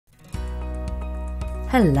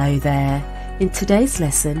Hello there! In today's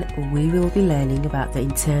lesson we will be learning about the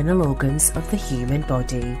internal organs of the human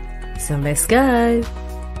body. So let's go!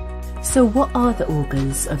 So what are the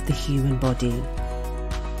organs of the human body?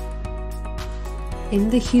 In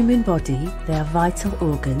the human body there are vital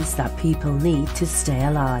organs that people need to stay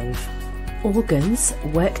alive. Organs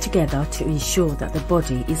work together to ensure that the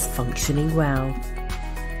body is functioning well.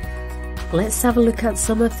 Let's have a look at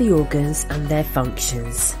some of the organs and their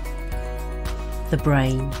functions. The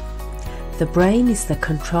brain. The brain is the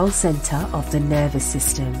control center of the nervous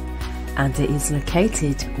system and it is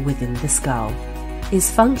located within the skull.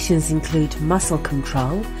 Its functions include muscle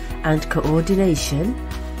control and coordination,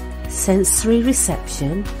 sensory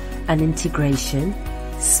reception and integration,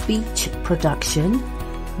 speech production,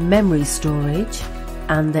 memory storage,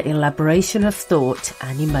 and the elaboration of thought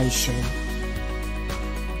and emotion.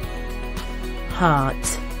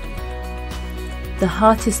 Heart. The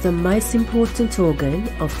heart is the most important organ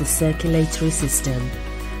of the circulatory system,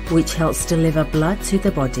 which helps deliver blood to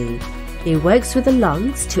the body. It works with the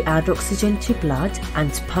lungs to add oxygen to blood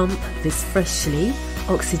and pump this freshly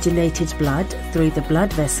oxygenated blood through the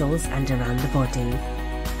blood vessels and around the body.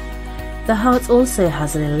 The heart also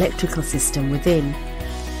has an electrical system within.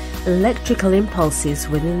 Electrical impulses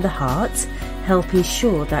within the heart help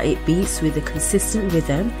ensure that it beats with a consistent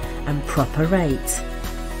rhythm and proper rate.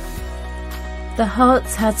 The heart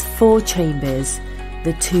has 4 chambers.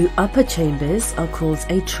 The 2 upper chambers are called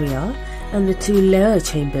atria and the 2 lower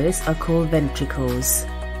chambers are called ventricles.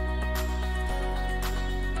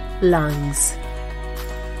 Lungs.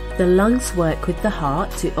 The lungs work with the heart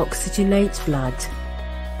to oxygenate blood.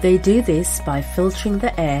 They do this by filtering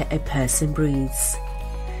the air a person breathes,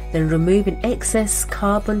 then removing excess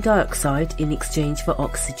carbon dioxide in exchange for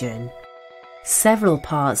oxygen. Several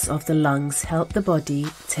parts of the lungs help the body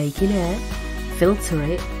take in air, filter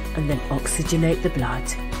it, and then oxygenate the blood.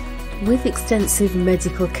 With extensive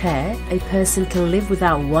medical care, a person can live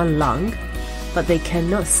without one lung, but they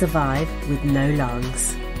cannot survive with no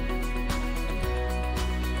lungs.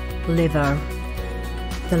 Liver.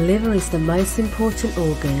 The liver is the most important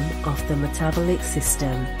organ of the metabolic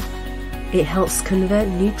system. It helps convert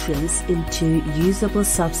nutrients into usable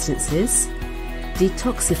substances,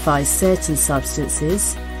 detoxifies certain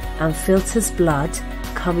substances, and filters blood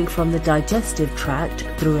coming from the digestive tract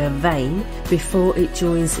through a vein before it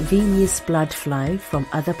joins venous blood flow from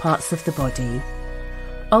other parts of the body.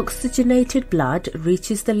 Oxygenated blood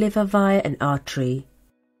reaches the liver via an artery.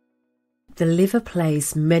 The liver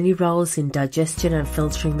plays many roles in digestion and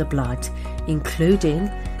filtering the blood, including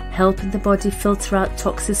helping the body filter out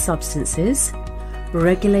toxic substances,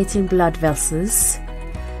 regulating blood vessels,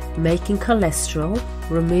 making cholesterol,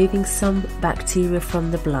 removing some bacteria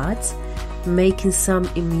from the blood, making some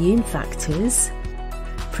immune factors,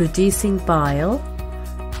 producing bile,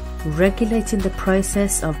 regulating the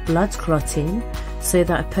process of blood clotting so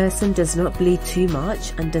that a person does not bleed too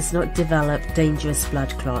much and does not develop dangerous blood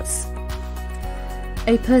clots.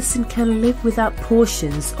 A person can live without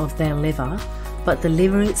portions of their liver, but the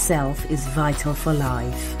liver itself is vital for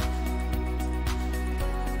life.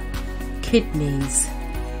 Kidneys.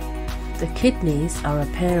 The kidneys are a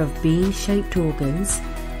pair of bean-shaped organs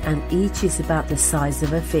and each is about the size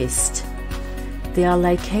of a fist. They are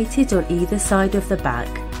located on either side of the back,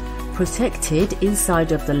 protected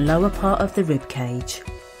inside of the lower part of the rib cage.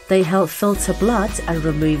 They help filter blood and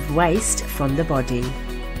remove waste from the body.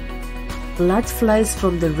 Blood flows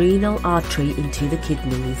from the renal artery into the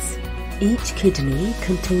kidneys. Each kidney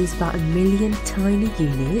contains about 1 million tiny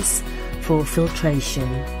units for filtration.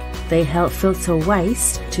 They help filter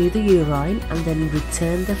waste to the urine and then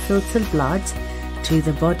return the filtered blood to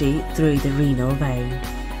the body through the renal vein.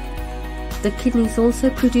 The kidneys also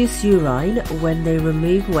produce urine when they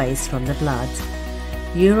remove waste from the blood.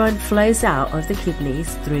 Urine flows out of the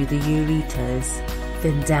kidneys through the ureters,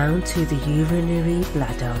 then down to the urinary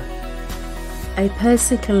bladder. A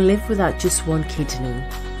person can live without just one kidney.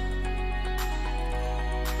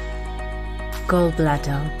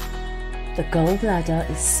 Gall-Bladder. The gall-bladder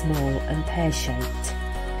is small and pear-shaped.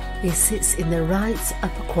 It sits in the right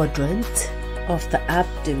upper quadrant of the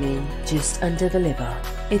abdomen just under the liver.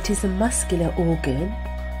 It is a muscular organ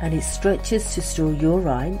and it stretches to store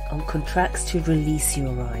urine and contracts to release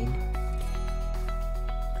urine.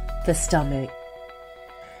 The stomach.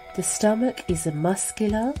 The stomach is a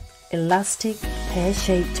muscular, elastic,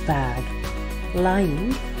 pear-shaped bag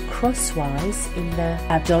lying crosswise in the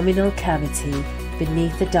abdominal cavity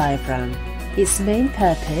beneath the diaphragm. Its main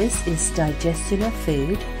purpose is digestion of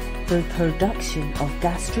food through production of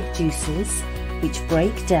gastric juices which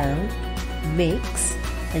break down, mix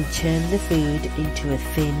and churn the food into a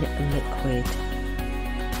thin liquid.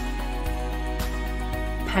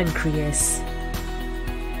 Pancreas.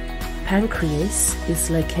 Pancreas is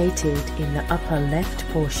located in the upper left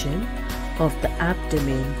portion of the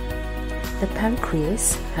abdomen. The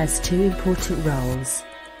pancreas has two important roles.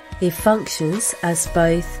 It functions as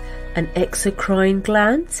both an exocrine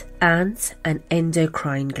gland and an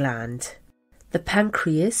endocrine gland. The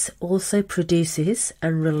pancreas also produces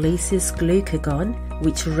and releases glucagon,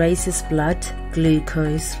 which raises blood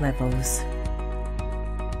glucose levels.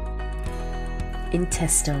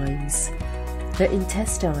 Intestines. The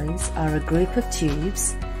intestines are a group of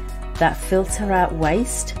tubes that filter out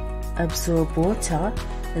waste, absorb water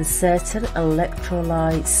and certain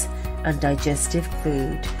electrolytes and digestive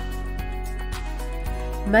food.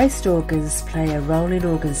 Most organs play a role in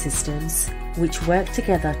organ systems which work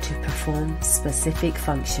together to perform specific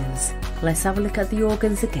functions. Let's have a look at the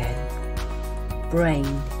organs again.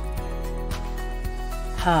 Brain,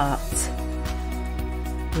 heart,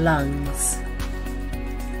 lungs,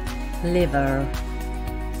 liver,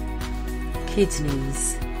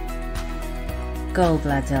 kidneys,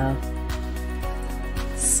 gallbladder,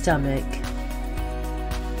 stomach,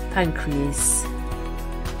 pancreas,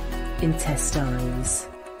 intestines.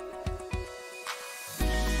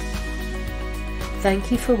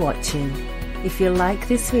 Thank you for watching. If you like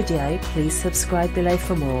this video, please subscribe below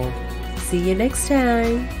for more. See you next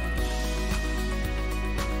time.